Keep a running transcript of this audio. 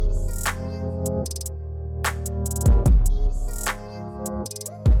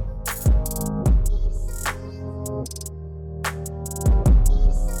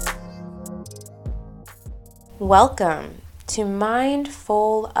Welcome to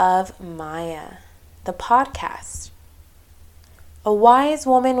Mindful of Maya, the podcast. A wise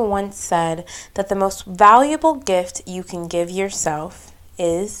woman once said that the most valuable gift you can give yourself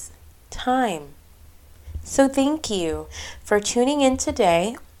is time. So thank you for tuning in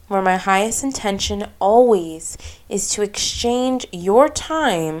today, where my highest intention always is to exchange your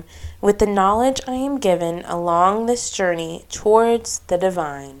time with the knowledge I am given along this journey towards the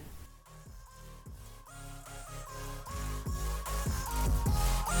divine.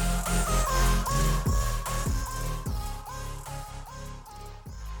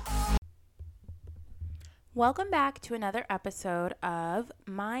 Welcome back to another episode of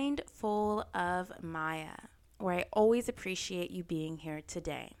Mindful of Maya, where I always appreciate you being here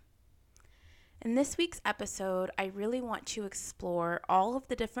today. In this week's episode, I really want to explore all of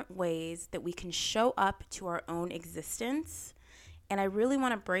the different ways that we can show up to our own existence, and I really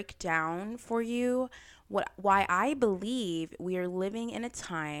want to break down for you why I believe we are living in a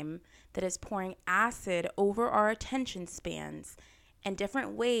time that is pouring acid over our attention spans and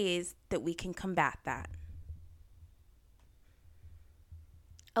different ways that we can combat that.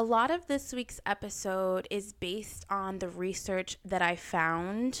 A lot of this week's episode is based on the research that I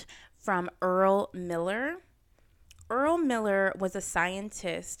found from Earl Miller. Earl Miller was a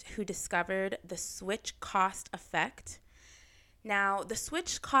scientist who discovered the switch cost effect. Now, the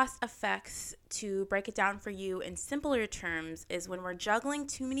switch cost effects, to break it down for you in simpler terms, is when we're juggling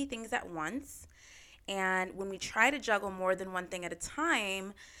too many things at once. And when we try to juggle more than one thing at a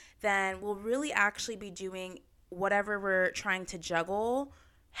time, then we'll really actually be doing whatever we're trying to juggle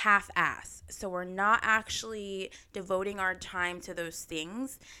half-ass. So we're not actually devoting our time to those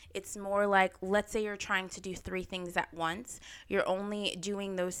things. It's more like, let's say you're trying to do 3 things at once. You're only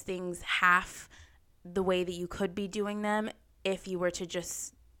doing those things half the way that you could be doing them if you were to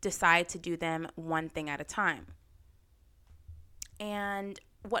just decide to do them one thing at a time. And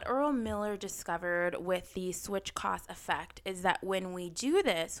what Earl Miller discovered with the switch cost effect is that when we do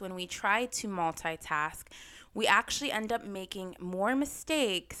this, when we try to multitask, we actually end up making more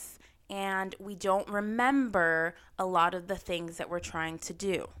mistakes and we don't remember a lot of the things that we're trying to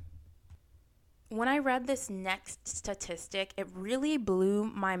do. When I read this next statistic, it really blew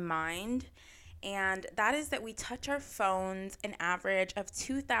my mind, and that is that we touch our phones an average of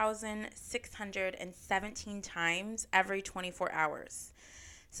 2,617 times every 24 hours.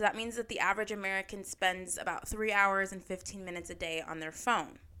 So that means that the average American spends about 3 hours and 15 minutes a day on their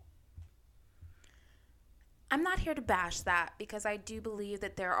phone. I'm not here to bash that, because I do believe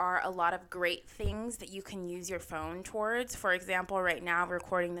that there are a lot of great things that you can use your phone towards. For example, right now,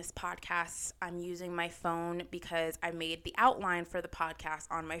 recording this podcast, I'm using my phone because I made the outline for the podcast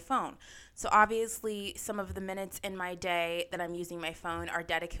on my phone. So obviously, some of the minutes in my day that I'm using my phone are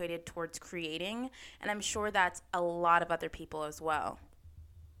dedicated towards creating, and I'm sure that's a lot of other people as well.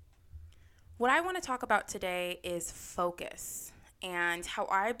 What I want to talk about today is focus, and how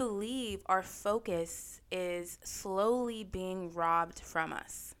I believe our focus is slowly being robbed from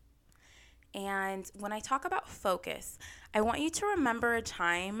us. And when I talk about focus, I want you to remember a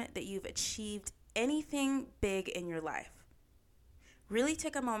time that you've achieved anything big in your life. Really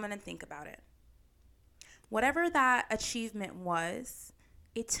take a moment and think about it. Whatever that achievement was,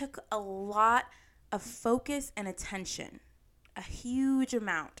 it took a lot of focus and attention, a huge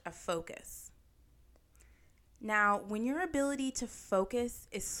amount of focus. Now, when your ability to focus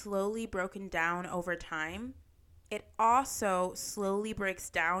is slowly broken down over time, it also slowly breaks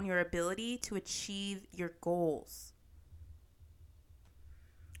down your ability to achieve your goals.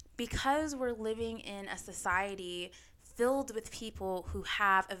 Because we're living in a society filled with people who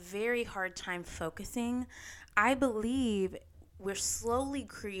have a very hard time focusing, I believe we're slowly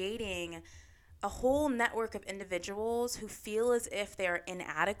creating a whole network of individuals who feel as if they are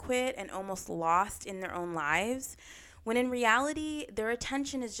inadequate and almost lost in their own lives, when in reality, their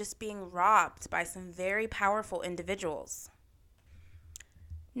attention is just being robbed by some very powerful individuals.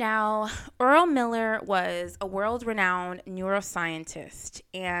 Now, Earl Miller was a world-renowned neuroscientist,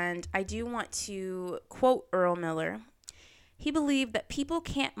 and I do want to quote Earl Miller. He believed that people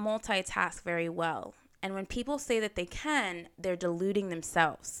can't multitask very well, and when people say that they can, they're deluding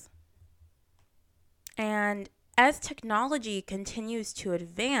themselves. And as technology continues to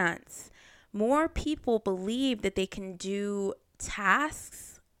advance, more people believe that they can do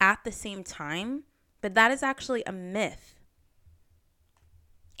tasks at the same time, but that is actually a myth.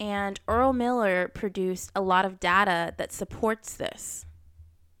 And Earl Miller produced a lot of data that supports this.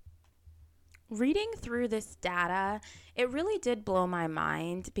 Reading through this data, it really did blow my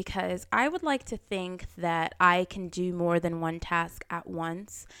mind, because I would like to think that I can do more than one task at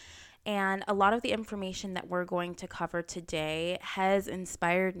once. And a lot of the information that we're going to cover today has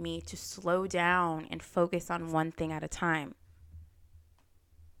inspired me to slow down and focus on one thing at a time.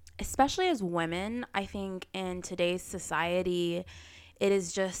 Especially as women, I think in today's society, it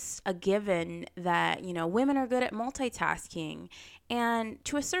is just a given that, women are good at multitasking. And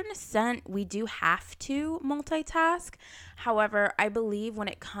to a certain extent, we do have to multitask. However, I believe when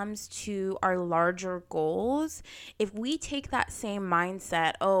it comes to our larger goals, if we take that same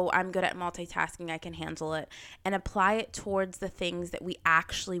mindset, oh, I'm good at multitasking, I can handle it, and apply it towards the things that we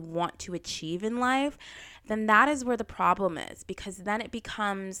actually want to achieve in life, then that is where the problem is, because then it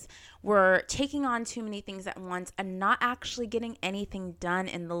becomes we're taking on too many things at once and not actually getting anything done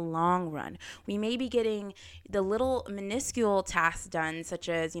in the long run. We may be getting the little minuscule tasks done, such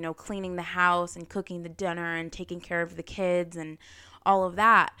as, cleaning the house and cooking the dinner and taking care of the kids and all of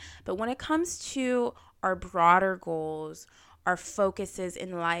that. But when it comes to our broader goals, our focuses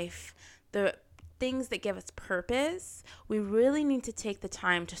in life, the things that give us purpose, we really need to take the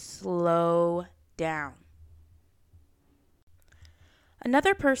time to slow down.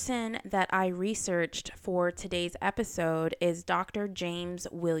 Another person that I researched for today's episode is Dr. James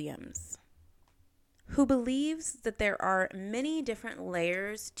Williams, who believes that there are many different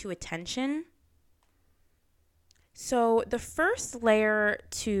layers to attention. So the first layer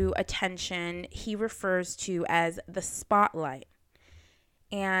to attention he refers to as the spotlight.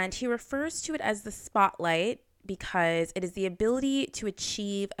 And he refers to it as the spotlight because it is the ability to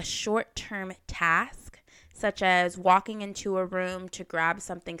achieve a short-term task, such as walking into a room to grab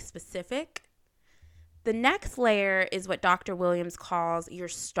something specific. The next layer is what Dr. Williams calls your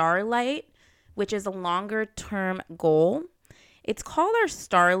starlight, which is a longer-term goal. It's called our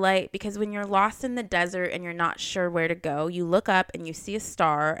starlight because when you're lost in the desert and you're not sure where to go, you look up and you see a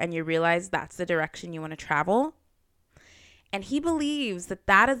star and you realize that's the direction you want to travel. And he believes that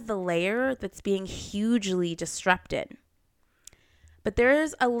that is the layer that's being hugely disrupted. But there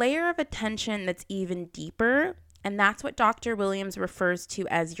is a layer of attention that's even deeper, and that's what Dr. Williams refers to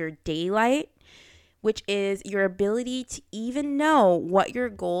as your daylight, which is your ability to even know what your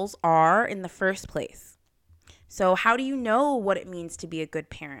goals are in the first place. So how do you know what it means to be a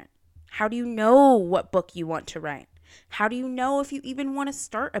good parent? How do you know what book you want to write? How do you know if you even want to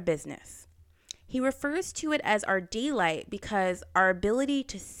start a business? He refers to it as our daylight because our ability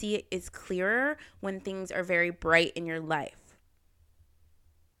to see it is clearer when things are very bright in your life.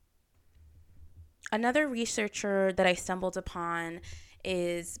 Another researcher that I stumbled upon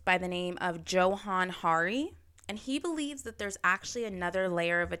is by the name of Johann Hari, and he believes that there's actually another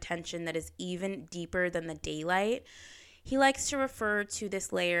layer of attention that is even deeper than the daylight. He likes to refer to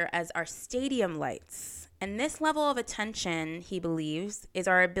this layer as our stadium lights. And this level of attention, he believes, is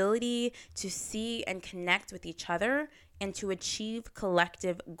our ability to see and connect with each other and to achieve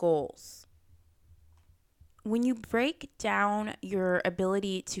collective goals. When you break down your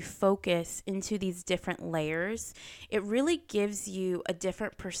ability to focus into these different layers, it really gives you a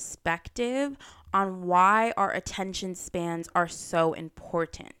different perspective on why our attention spans are so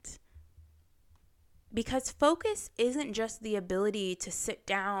important. Because focus isn't just the ability to sit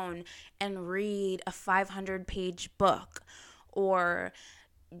down and read a 500-page book or,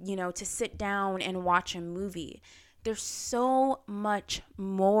 to sit down and watch a movie. There's so much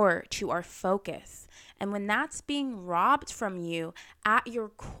more to our focus. And when that's being robbed from you at your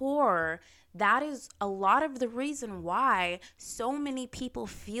core, that is a lot of the reason why so many people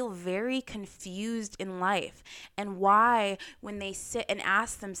feel very confused in life, and why when they sit and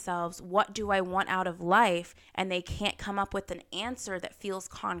ask themselves, what do I want out of life? And they can't come up with an answer that feels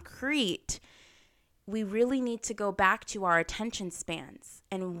concrete. We really need to go back to our attention spans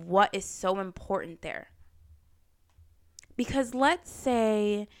and what is so important there. Because let's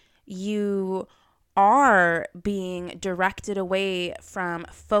say you are being directed away from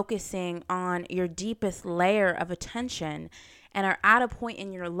focusing on your deepest layer of attention and are at a point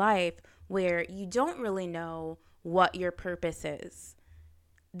in your life where you don't really know what your purpose is,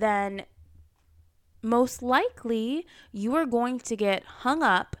 then most likely you are going to get hung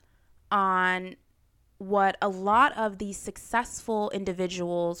up on what a lot of these successful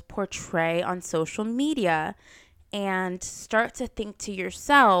individuals portray on social media and start to think to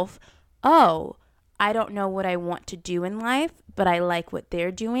yourself, oh, I don't know what I want to do in life, but I like what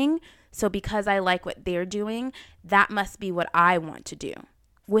they're doing. So because I like what they're doing, that must be what I want to do.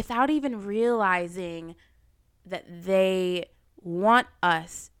 Without even realizing that they want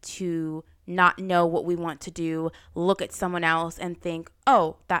us to not know what we want to do, look at someone else and think,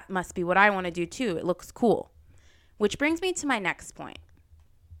 oh, that must be what I want to do too. It looks cool. Which brings me to my next point.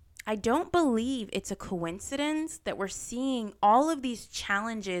 I don't believe it's a coincidence that we're seeing all of these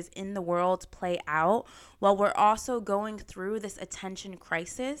challenges in the world play out while we're also going through this attention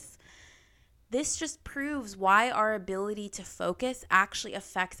crisis. This just proves why our ability to focus actually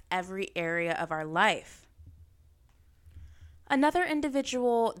affects every area of our life. Another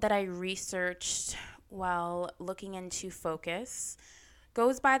individual that I researched while looking into focus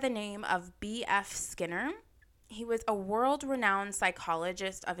goes by the name of B.F. Skinner. He was a world-renowned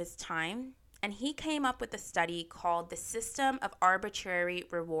psychologist of his time, and he came up with a study called the System of Arbitrary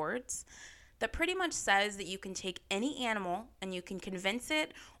Rewards that pretty much says that you can take any animal and you can convince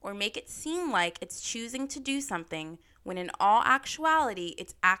it or make it seem like it's choosing to do something when in all actuality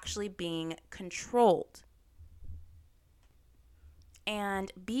it's actually being controlled.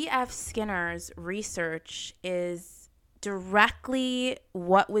 And B.F. Skinner's research is directly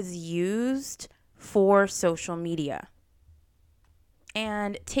what was used for social media.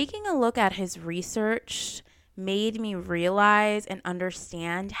 And taking a look at his research made me realize and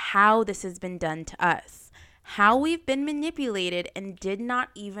understand how this has been done to us, how we've been manipulated and did not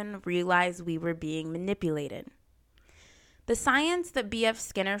even realize we were being manipulated. The science that B.F.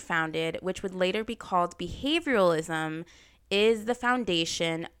 Skinner founded, which would later be called behavioralism, is the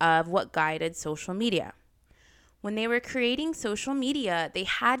foundation of what guided social media. When they were creating social media, they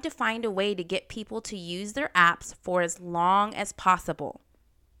had to find a way to get people to use their apps for as long as possible.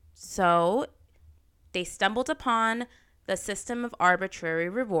 So they stumbled upon the system of arbitrary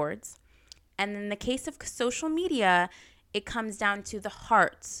rewards. And in the case of social media, it comes down to the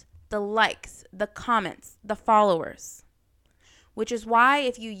hearts, the likes, the comments, the followers. Which is why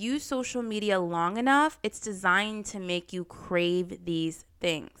if you use social media long enough, it's designed to make you crave these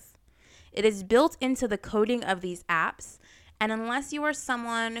things. It is built into the coding of these apps. And unless you are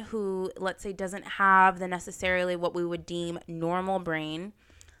someone who, let's say, doesn't have the necessarily what we would deem normal brain,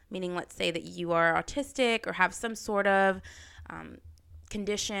 meaning let's say that you are autistic or have some sort of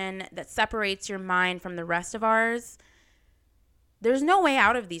condition that separates your mind from the rest of ours, there's no way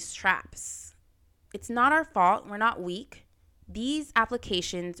out of these traps. It's not our fault. We're not weak. These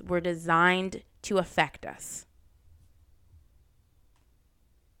applications were designed to affect us.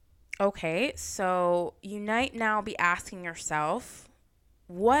 Okay, so you might now be asking yourself,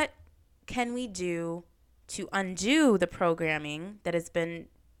 what can we do to undo the programming that has been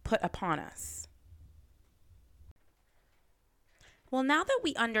put upon us? Well, now that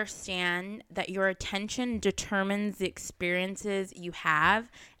we understand that your attention determines the experiences you have,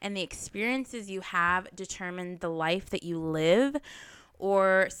 and the experiences you have determine the life that you live,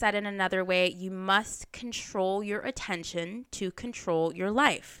 or said in another way, you must control your attention to control your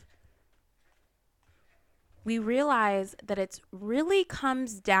life. We realize that it really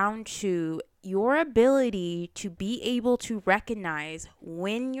comes down to your ability to be able to recognize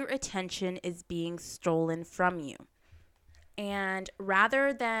when your attention is being stolen from you. And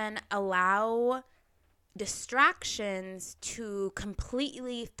rather than allow distractions to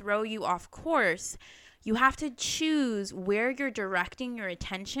completely throw you off course, you have to choose where you're directing your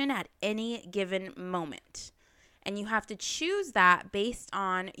attention at any given moment. And you have to choose that based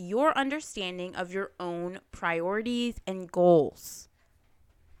on your understanding of your own priorities and goals.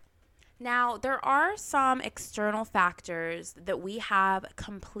 Now, there are some external factors that we have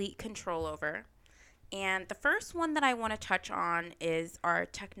complete control over. And the first one that I want to touch on is our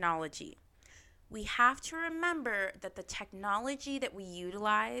technology. We have to remember that the technology that we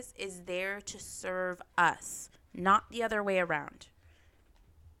utilize is there to serve us, not the other way around.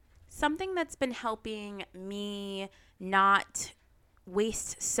 Something that's been helping me not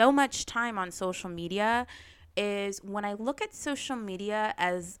waste so much time on social media is when I look at social media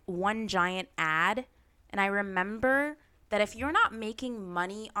as one giant ad, and I remember that if you're not making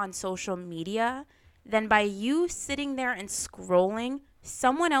money on social media, then by you sitting there and scrolling,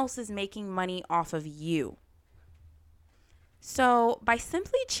 someone else is making money off of you. So by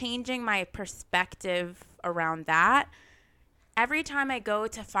simply changing my perspective around that, every time I go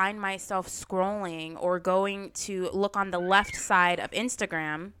to find myself scrolling or going to look on the left side of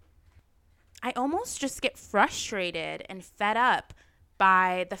Instagram, I almost just get frustrated and fed up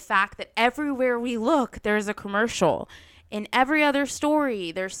by the fact that everywhere we look, there's a commercial. In every other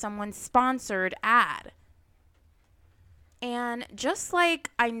story, there's someone's sponsored ad. And just like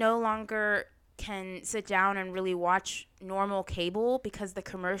I no longer can sit down and really watch normal cable because the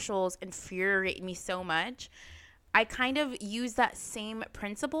commercials infuriate me so much, I kind of use that same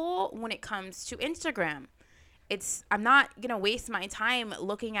principle when it comes to Instagram. I'm not going to waste my time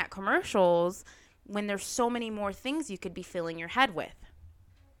looking at commercials when there's so many more things you could be filling your head with.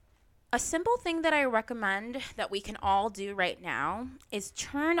 A simple thing that I recommend that we can all do right now is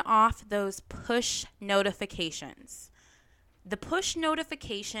turn off those push notifications. The push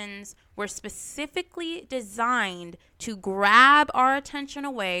notifications were specifically designed to grab our attention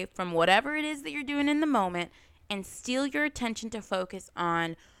away from whatever it is that you're doing in the moment and steal your attention to focus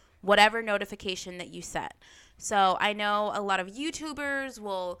on whatever notification that you set. So I know a lot of YouTubers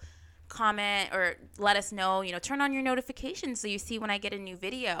will comment or let us know, turn on your notifications so you see when I get a new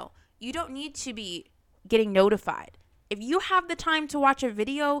video. You don't need to be getting notified. If you have the time to watch a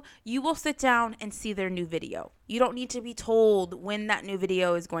video, you will sit down and see their new video. You don't need to be told when that new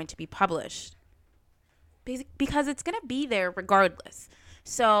video is going to be published because it's going to be there regardless.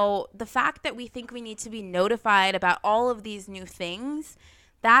 So the fact that we think we need to be notified about all of these new things,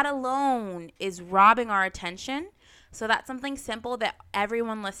 that alone is robbing our attention. So that's something simple that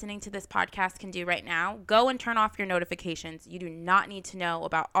everyone listening to this podcast can do right now. Go and turn off your notifications. You do not need to know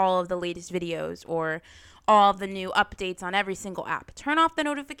about all of the latest videos or all of the new updates on every single app. Turn off the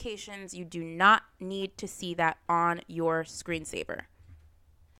notifications. You do not need to see that on your screensaver.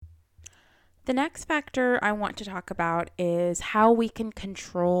 The next factor I want to talk about is how we can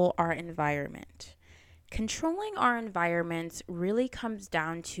control our environment. Controlling our environments really comes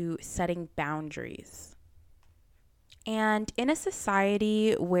down to setting boundaries. And in a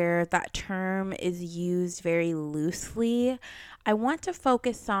society where that term is used very loosely, I want to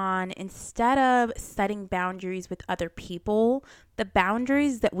focus on, instead of setting boundaries with other people, the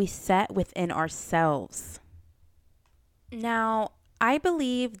boundaries that we set within ourselves. Now, I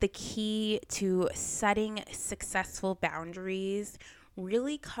believe the key to setting successful boundaries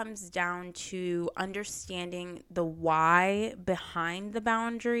really comes down to understanding the why behind the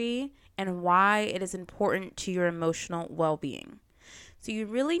boundary and why it is important to your emotional well-being. So you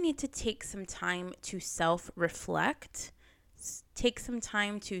really need to take some time to self-reflect, take some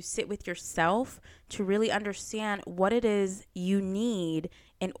time to sit with yourself to really understand what it is you need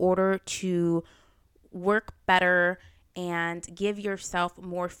in order to work better and give yourself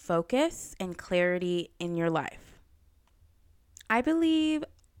more focus and clarity in your life. I believe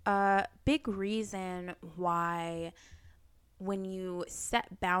a big reason why when you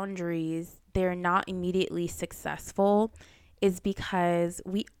set boundaries, they're not immediately successful is because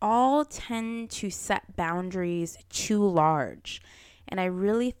we all tend to set boundaries too large. And I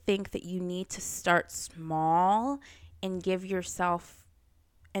really think that you need to start small and give yourself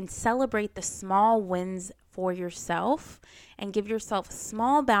and celebrate the small wins for yourself and give yourself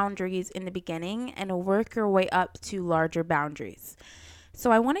small boundaries in the beginning and work your way up to larger boundaries.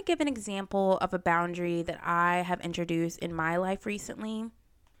 So I want to give an example of a boundary that I have introduced in my life recently.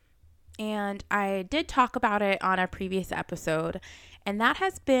 And I did talk about it on a previous episode. And that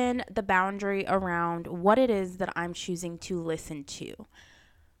has been the boundary around what it is that I'm choosing to listen to.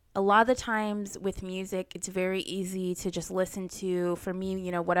 A lot of the times with music, it's very easy to just listen to, for me,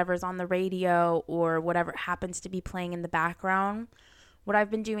 whatever's on the radio or whatever happens to be playing in the background. What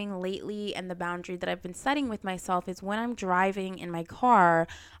I've been doing lately and the boundary that I've been setting with myself is when I'm driving in my car,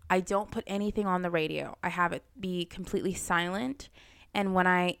 I don't put anything on the radio. I have it be completely silent. And when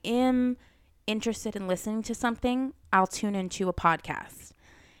I am interested in listening to something, I'll tune into a podcast.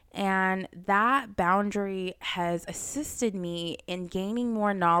 And that boundary has assisted me in gaining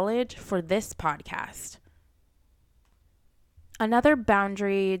more knowledge for this podcast. Another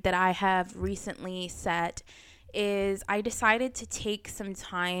boundary that I have recently set is I decided to take some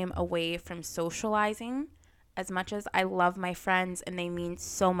time away from socializing. As much as I love my friends and they mean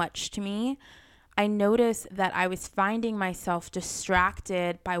so much to me, I noticed that I was finding myself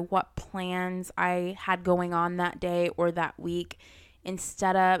distracted by what plans I had going on that day or that week,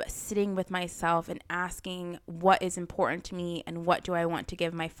 instead of sitting with myself and asking what is important to me and what do I want to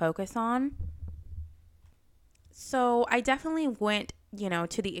give my focus on. So I definitely went,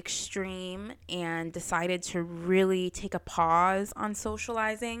 to the extreme and decided to really take a pause on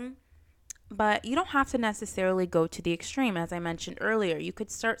socializing. But you don't have to necessarily go to the extreme. As I mentioned earlier, you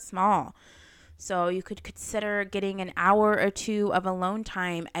could start small. So you could consider getting an hour or two of alone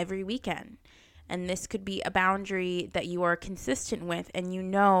time every weekend. And this could be a boundary that you are consistent with. And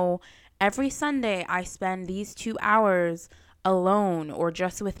every Sunday I spend these 2 hours alone or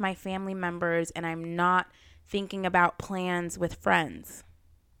just with my family members, and I'm not thinking about plans with friends.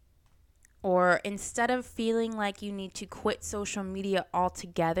 Or instead of feeling like you need to quit social media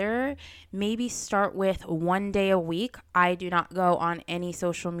altogether, maybe start with 1 day a week I do not go on any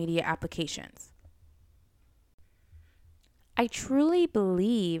social media applications. I truly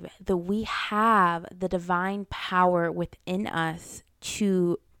believe that we have the divine power within us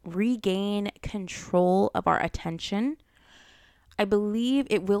to regain control of our attention. I believe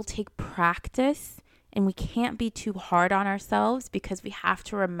it will take practice, and we can't be too hard on ourselves because we have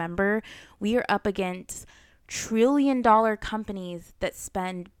to remember we are up against trillion-dollar companies that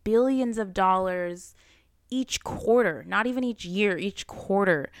spend billions of dollars each quarter, not even each year, each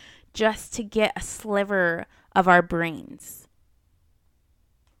quarter, just to get a sliver of our brains.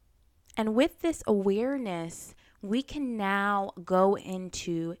 And with this awareness, we can now go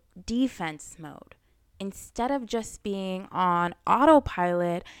into defense mode. Instead of just being on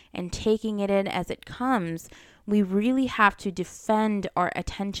autopilot and taking it in as it comes, we really have to defend our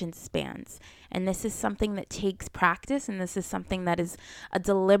attention spans. And this is something that takes practice, and this is something that is a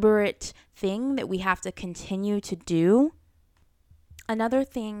deliberate thing that we have to continue to do. Another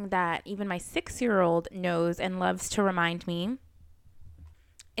thing that even my 6-year-old knows and loves to remind me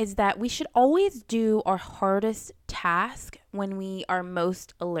is that we should always do our hardest task when we are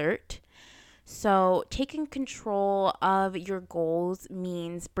most alert. So taking control of your goals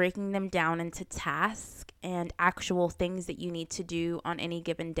means breaking them down into tasks and actual things that you need to do on any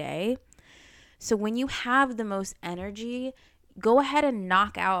given day. So when you have the most energy, go ahead and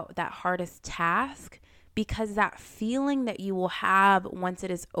knock out that hardest task, because that feeling that you will have once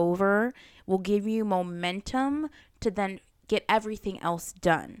it is over will give you momentum to then get everything else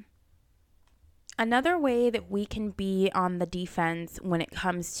done. Another way that we can be on the defense when it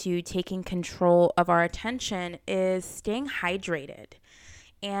comes to taking control of our attention is staying hydrated.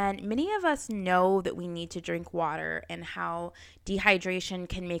 And many of us know that we need to drink water, and how dehydration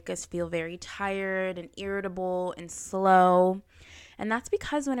can make us feel very tired and irritable and slow. And that's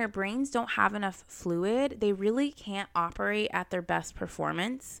because when our brains don't have enough fluid, they really can't operate at their best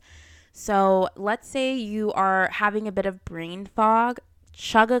performance. So let's say you are having a bit of brain fog,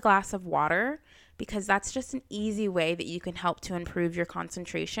 chug a glass of water, because that's just an easy way that you can help to improve your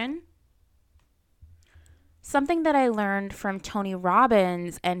concentration. Something that I learned from Tony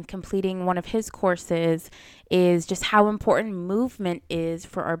Robbins and completing one of his courses is just how important movement is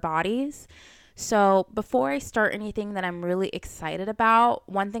for our bodies. So before I start anything that I'm really excited about,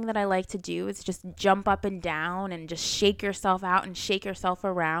 one thing that I like to do is just jump up and down and just shake yourself out and shake yourself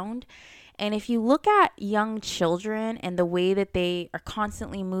around. And if you look at young children and the way that they are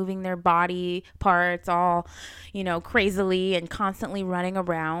constantly moving their body parts all, crazily and constantly running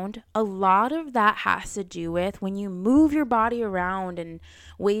around, a lot of that has to do with when you move your body around in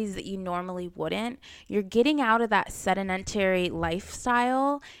ways that you normally wouldn't, you're getting out of that sedentary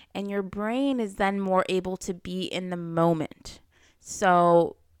lifestyle, and your brain is then more able to be in the moment.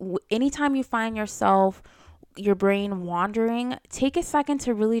 So anytime you find your brain wandering, take a second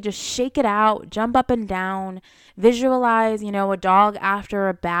to really just shake it out, jump up and down, visualize, a dog after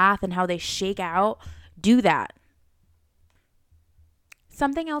a bath and how they shake out. Do that.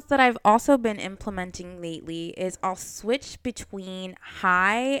 Something else that I've also been implementing lately is I'll switch between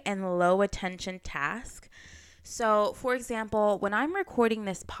high and low attention tasks. So, for example, when I'm recording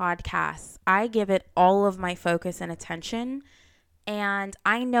this podcast, I give it all of my focus and attention. And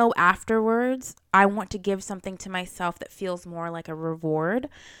I know afterwards, I want to give something to myself that feels more like a reward.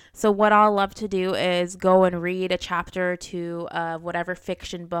 So what I'll love to do is go and read a chapter or two of whatever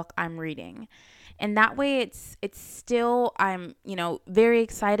fiction book I'm reading. And that way it's still, I'm, very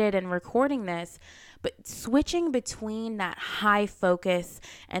excited and recording this, but switching between that high focus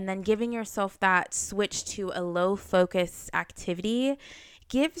and then giving yourself that switch to a low focus activity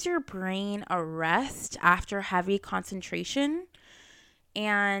gives your brain a rest after heavy concentration.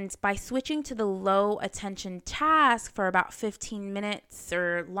 And by switching to the low attention task for about 15 minutes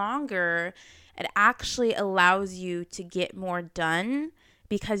or longer, it actually allows you to get more done,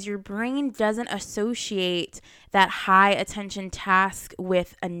 because your brain doesn't associate that high attention task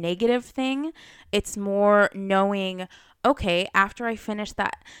with a negative thing. It's more knowing, okay, after I finish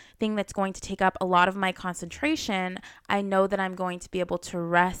that thing that's going to take up a lot of my concentration, I know that I'm going to be able to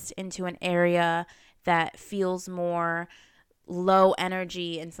rest into an area that feels more low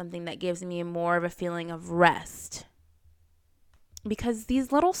energy and something that gives me more of a feeling of rest. Because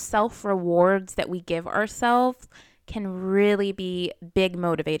these little self-rewards that we give ourselves can really be big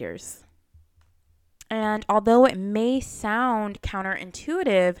motivators. And although it may sound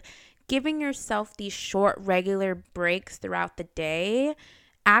counterintuitive, giving yourself these short, regular breaks throughout the day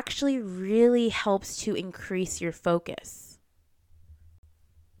actually really helps to increase your focus.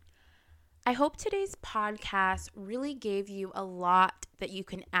 I hope today's podcast really gave you a lot that you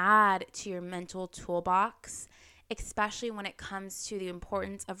can add to your mental toolbox, especially when it comes to the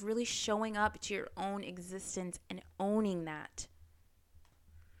importance of really showing up to your own existence and owning that.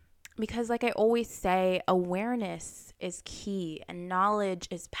 Because like I always say, awareness is key and knowledge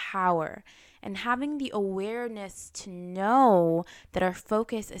is power. And having the awareness to know that our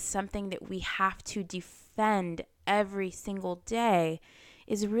focus is something that we have to defend every single day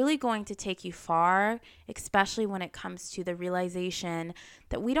is really going to take you far, especially when it comes to the realization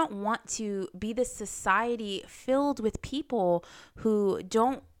that we don't want to be this society filled with people who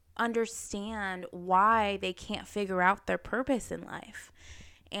don't understand why they can't figure out their purpose in life.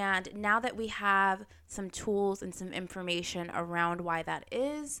 And now that we have some tools and some information around why that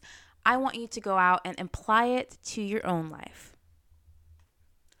is, I want you to go out and apply it to your own life.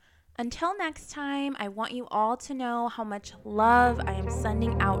 Until next time, I want you all to know how much love I am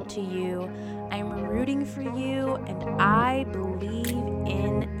sending out to you. I am rooting for you, and I believe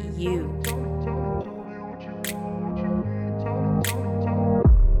in you.